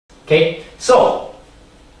Okay, so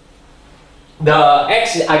the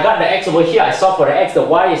x, I got the x over here, I solve for the x, the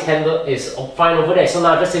y is fine over there. So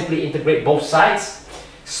now just simply integrate both sides.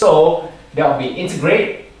 So that will be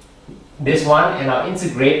integrate this one, and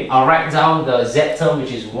I'll write down the z term,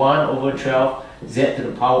 which is 1 over 12 z to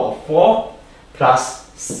the power of 4 plus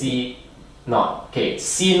c naught. Okay,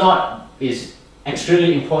 c naught is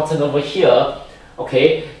extremely important over here.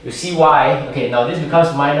 Okay, you see why? Okay, now this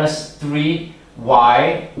becomes minus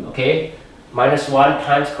 3y, okay, minus 1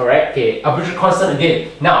 times, correct? Okay, arbitrary constant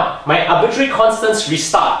again. Now, my arbitrary constants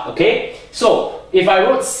restart, okay? So, if I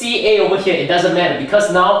wrote CA over here, it doesn't matter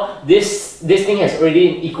because now this thing has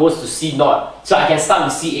already equals to C naught. So I can start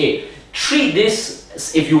with CA. Treat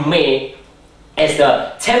this, if you may, as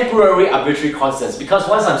the temporary arbitrary constants, because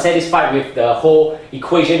once I'm satisfied with the whole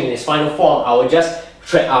equation in its final form, I will just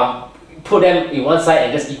put them in one side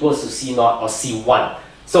and just equals to C naught or C1.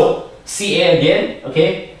 So CA again,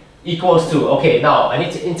 okay, equals to, okay, now I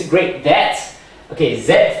need to integrate that. Okay,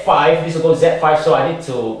 Z5, this will go Z5, so I need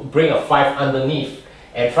to bring a 5 underneath,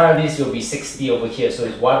 and 5 of this will be 60 over here, so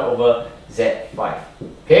it's 1 over Z5,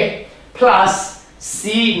 okay, plus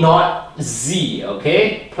C naught Z,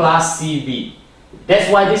 okay, plus CV.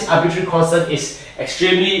 That's why this arbitrary constant is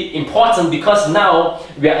extremely important, because now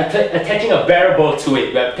we are attaching a variable to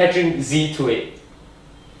it, we are attaching Z to it.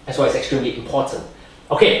 That's why it's extremely important.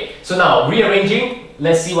 Okay, so now rearranging,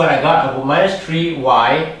 let's see what I got. I got minus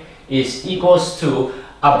 3y is equals to,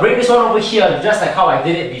 I'll bring this one over here just like how I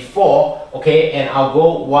did it before, okay, and I'll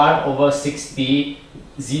go 1 over 60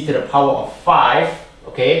 z to the power of 5,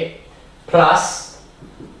 okay, plus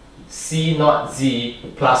c naught z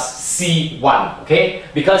plus c1, okay,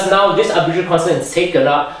 because now this arbitrary constant is taken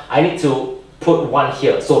up, I need to put 1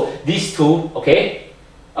 here, so these two, okay,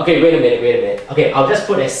 wait a minute, okay, I'll just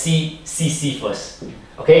put a c first,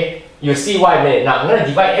 okay, you'll see why in a minute. Now I'm going to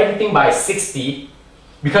divide everything by 60,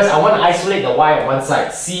 because I want to isolate the y on one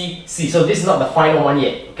side, c, so this is not the final one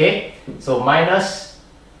yet, okay? So minus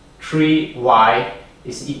 3y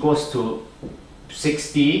is equals to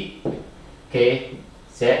 60, okay,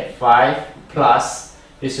 z5 plus,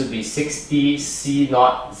 this will be 60 c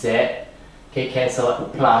naught z, okay,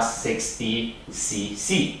 cancel, plus 60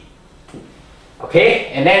 c. Okay,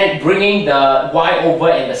 and then bringing the y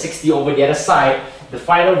over and the 60 over the other side, the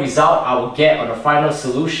final result I will get on the final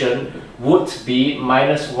solution would be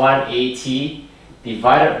minus 180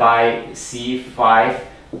 divided by C5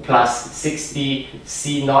 plus 60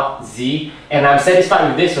 C naught Z, and I'm satisfied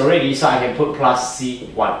with this already, so I can put plus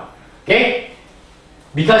C1. Okay?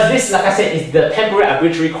 Because this, like I said, is the temporary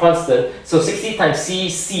arbitrary constant, so 60 times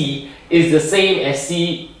C is the same as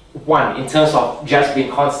C1 in terms of just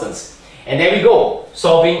being constants. And there we go,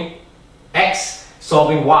 solving X,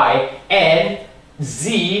 solving Y, and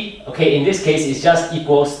Z, okay, in this case, is just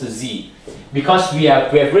equals to Z. Because we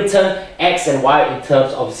have written X and Y in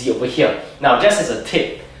terms of Z over here. Now, just as a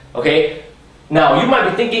tip, okay, now you might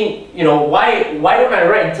be thinking, you know, why don't I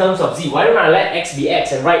write in terms of Z? Why don't I let X be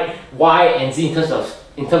X and write Y and Z in terms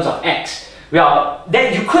of X? Well,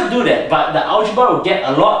 then you could do that, but the algebra will get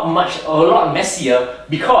a lot messier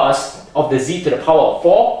because of the Z to the power of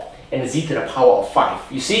 4 and the Z to the power of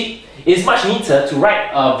 5. You see? It's much neater to write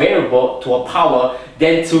a variable to a power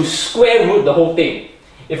than to square root the whole thing.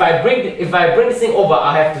 If I bring this thing over,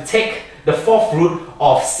 I have to take the fourth root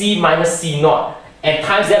of C minus C naught and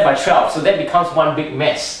times that by 12, so that becomes one big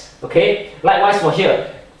mess. Okay? Likewise for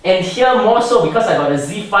here. And here more so because I got a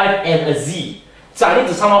Z5 and a Z. So I need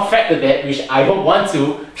to somehow factor that, which I don't want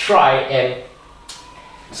to try and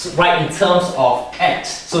write in terms of X.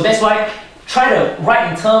 So that's why try to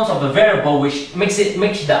write in terms of a variable, which makes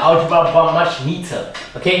the algebra much neater,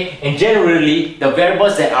 okay? And generally, the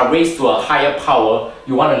variables that are raised to a higher power,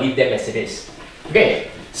 you want to leave them as it is.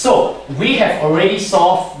 Okay, so we have already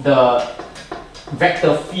solved the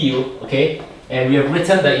vector field, okay? And we have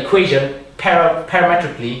written the equation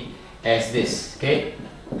parametrically as this, okay?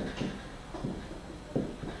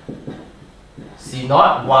 C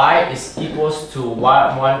naught y is equals to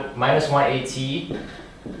minus 180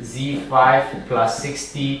 Z5 plus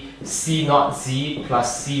 60 C naught Z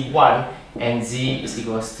plus C1, and Z is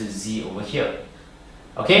equals to Z over here.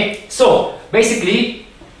 Okay, so basically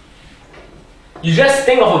you just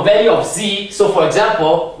think of a value of Z. So for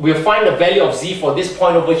example, we'll find the value of Z for this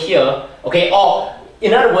point over here, okay, or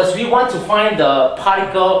in other words, we want to find the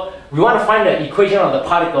particle, we want to find the equation of the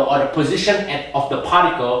particle or the position of the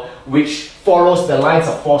particle which follows the lines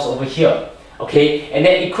of force over here. Okay, and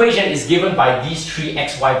that equation is given by these three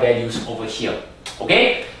xy values over here.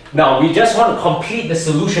 Okay, now we just want to complete the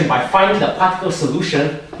solution by finding the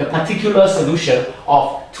particular solution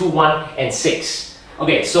of 2, 1, and 6.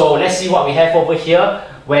 Okay, so let's see what we have over here.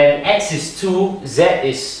 When x is 2, z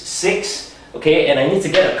is 6. Okay, and I need to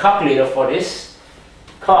get a calculator for this,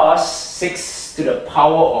 because 6 to the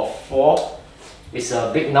power of 4 is a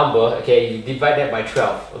big number. Okay, you divide that by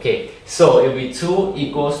 12. Okay, so it will be 2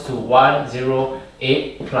 equals to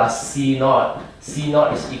 108 plus c naught. C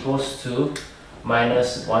naught is equals to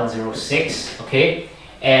minus 106. Okay,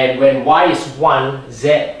 and when y is 1, z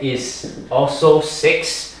is also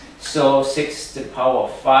 6. So 6 to the power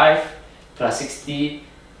of 5 plus 60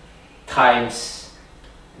 times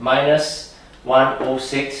minus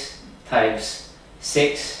 106 times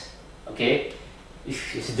 6. Okay,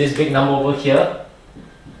 it's this big number over here.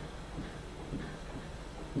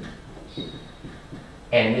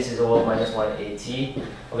 And this is over minus 180.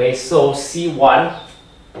 Okay, so C1,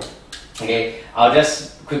 okay, I'll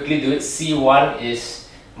just quickly do it. C1 is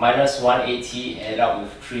minus 180 added up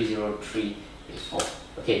with 30384.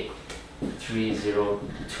 Okay,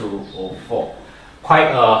 30204.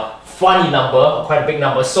 Quite a funny number, quite a big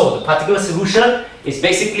number. So the particular solution is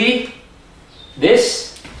basically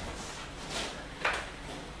this.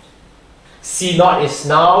 C naught is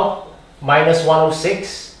now minus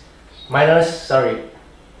 106, minus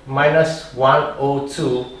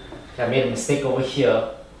 102. I made a mistake over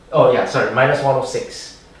here. Oh yeah, sorry, minus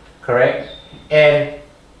 106, correct? And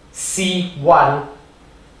C1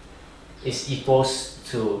 is equals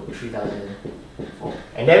to 3004.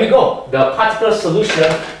 And there we go, the particular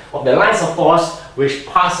solution of the lines of force which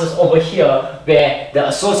passes over here, where the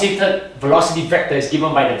associated velocity vector is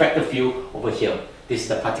given by the vector field over here. This is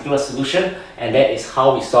the particular solution, and that is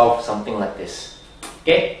how we solve something like this.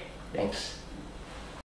 Okay, thanks.